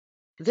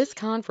This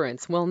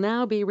conference will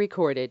now be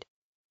recorded.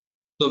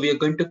 So we are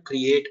going to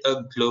create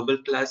a global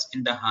class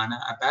in the HANA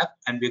ABAP,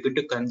 and we're going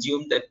to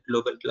consume that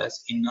global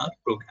class in our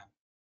program.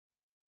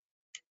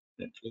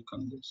 Let's click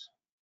on this.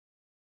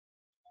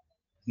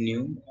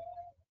 New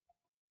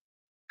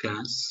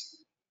class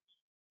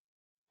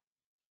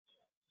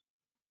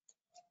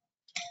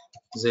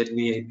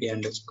zvip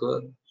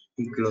underscore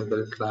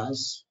global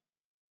class.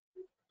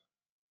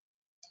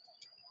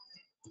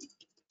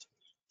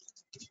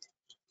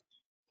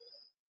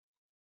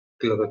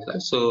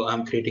 So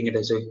I'm creating it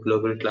as a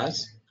global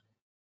class.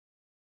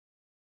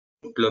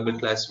 Global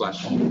class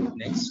 1.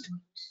 Next.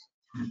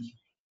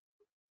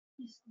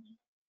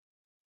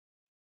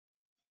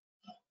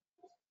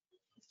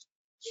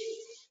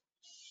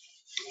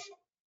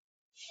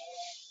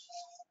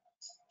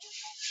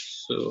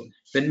 So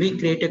when we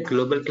create a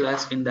global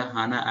class in the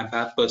HANA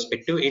ABAP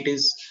perspective, it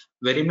is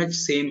very much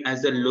same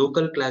as the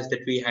local class that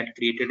we had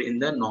created in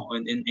the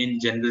in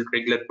general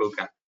regular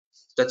program.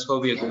 That's how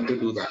we are going to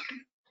do that,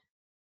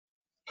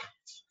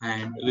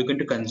 and we're going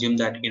to consume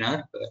that in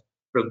our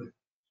program.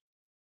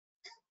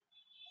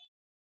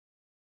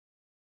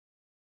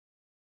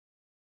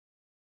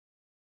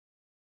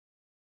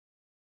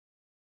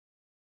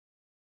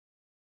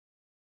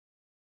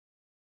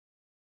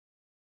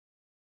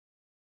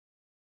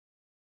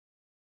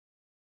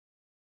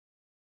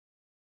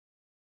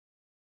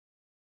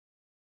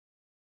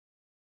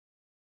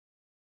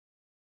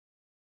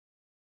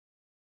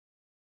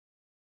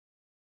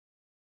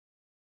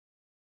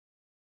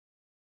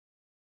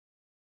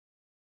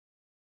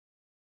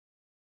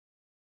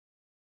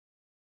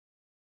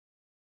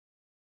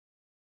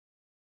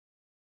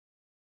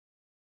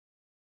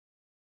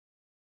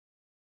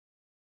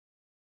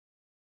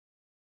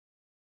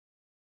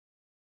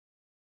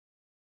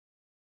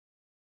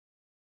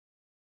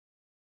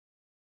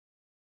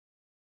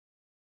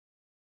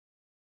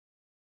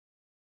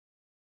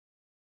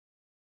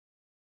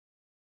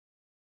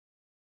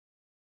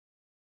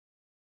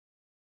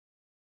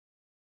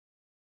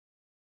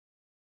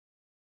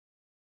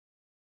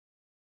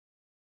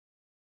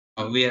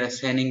 We are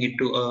assigning it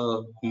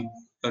to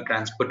a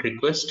transport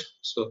request.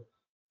 So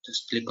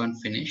just click on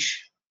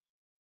finish.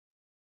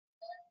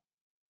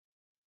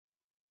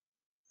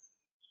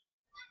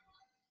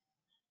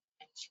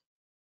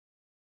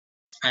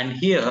 And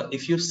here,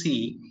 if you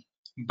see,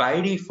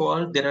 by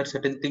default, there are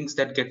certain things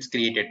that gets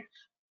created.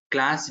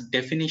 Class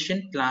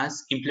definition,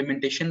 class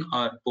implementation,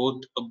 or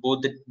both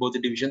the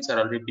divisions are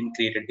already been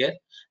created here.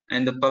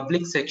 And the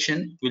public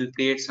section will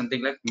create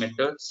something like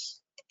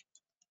methods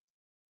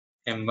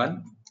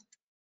M1,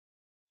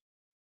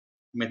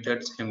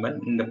 methods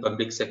M1 in the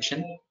public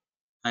section.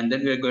 And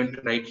then we are going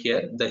to write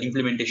here the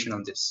implementation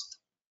of this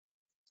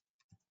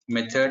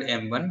method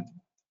M1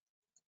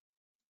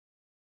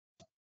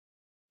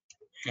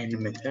 and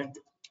method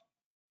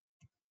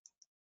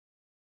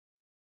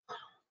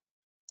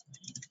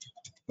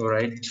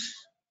right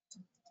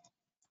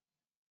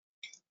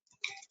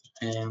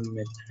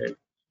method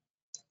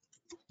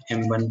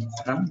M1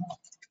 from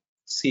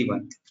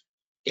C1.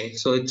 Okay,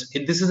 so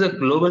this is a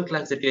global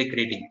class that we are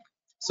creating.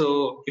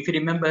 So if you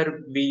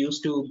remember, we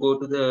used to go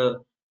to the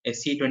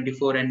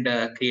SC24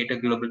 and create a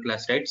global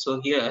class, right? So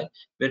here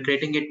we're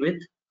creating it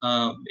with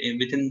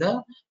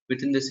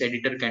within this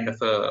editor kind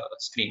of a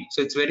screen.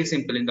 So it's very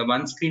simple. In the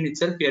one screen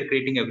itself, we are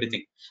creating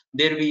everything.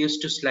 There we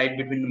used to slide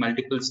between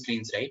multiple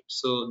screens, right?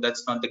 So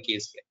that's not the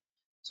case here.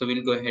 So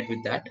we'll go ahead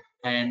with that,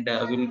 and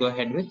we'll go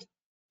ahead with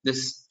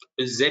this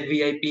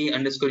zvip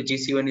underscore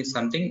gc1 is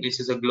something which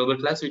is a global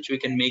class which we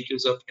can make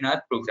use of in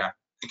our program.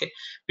 Okay,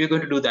 we're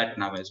going to do that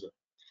now as well.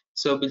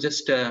 So we'll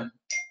just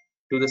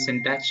do the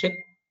syntax check,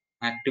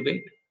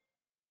 activate,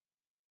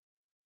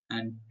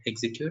 and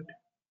execute.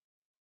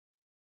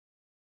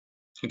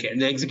 Okay,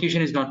 the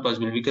execution is not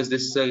possible because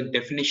this is a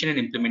definition and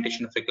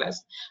implementation of a class.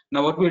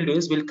 Now what we'll do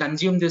is we'll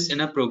consume this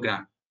in a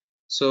program.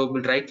 So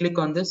we'll right click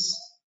on this,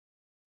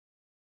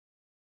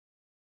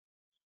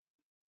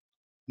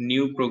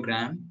 new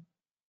program,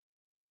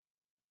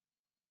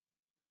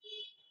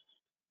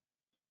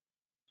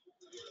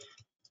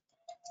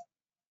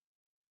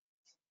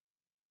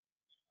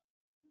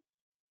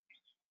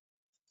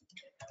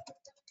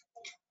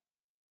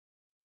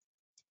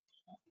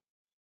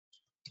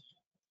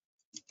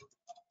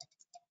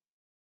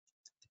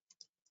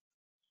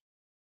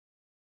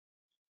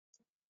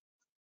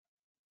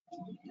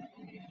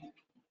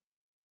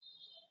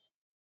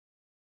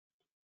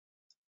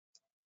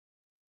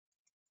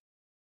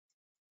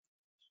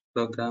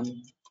 program,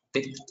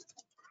 pick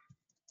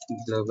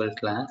global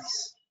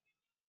class,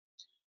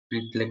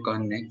 and click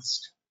on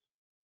next,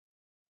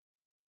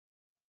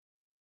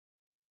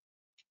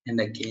 and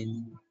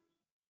again.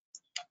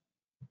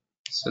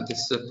 So this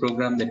is a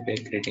program that we're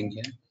creating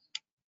here.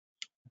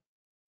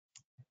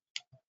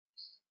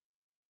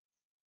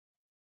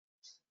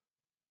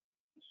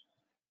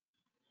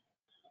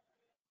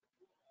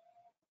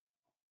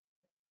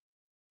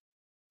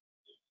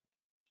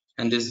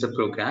 And this is the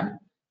program.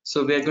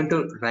 So we are going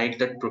to write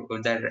that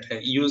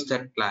use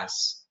that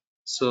class.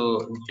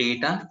 So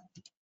data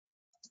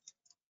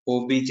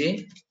obj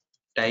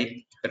type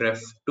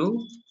ref to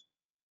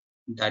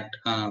that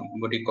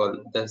what do you call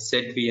the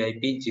zvip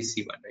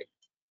gc1, right?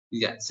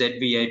 Yeah,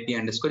 zvip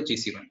underscore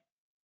gc1.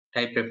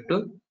 Type ref to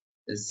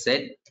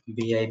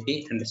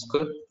zvip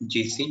underscore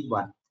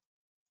gc1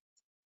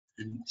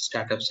 and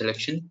startup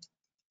selection.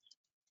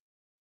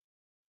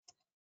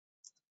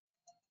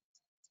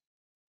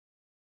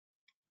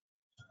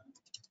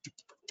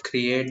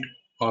 Create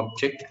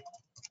object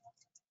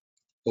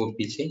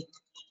obj,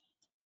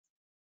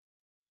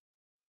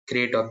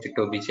 create object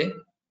obj,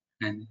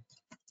 and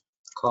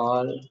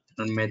call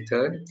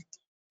method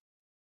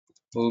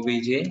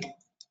obj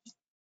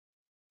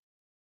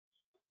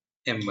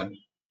m1.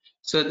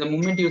 So the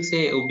moment you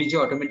say obj,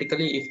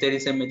 automatically if there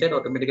is a method,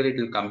 automatically it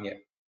will come here.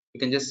 You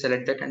can just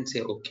select that and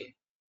say okay,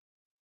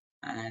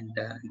 and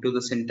do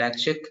the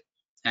syntax check,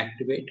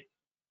 activate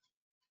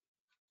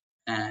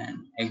and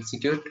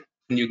execute,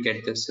 and you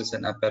get this as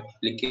an app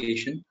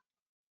application,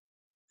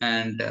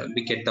 and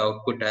we get the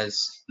output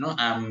as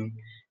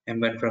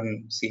m1 from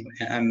c1,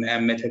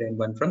 I'm method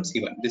m1 from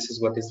c1. This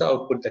is what is the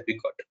output that we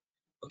got.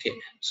 Okay,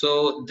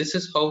 so this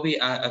is how we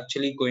are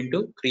actually going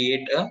to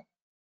create a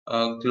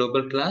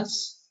global class,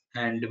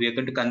 and we are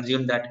going to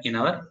consume that in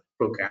our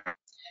program.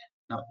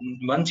 Now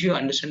once you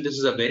understand, this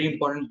is a very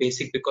important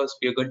basic, because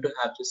we are going to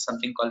have this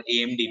something called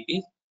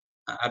AMDP,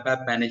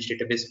 ABAP managed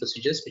database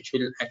procedures, which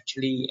will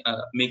actually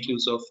make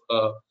use of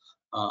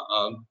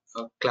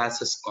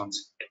classes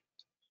concept.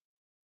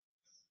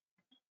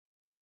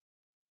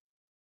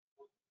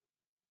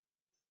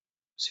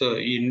 So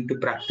you need to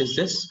practice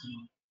this.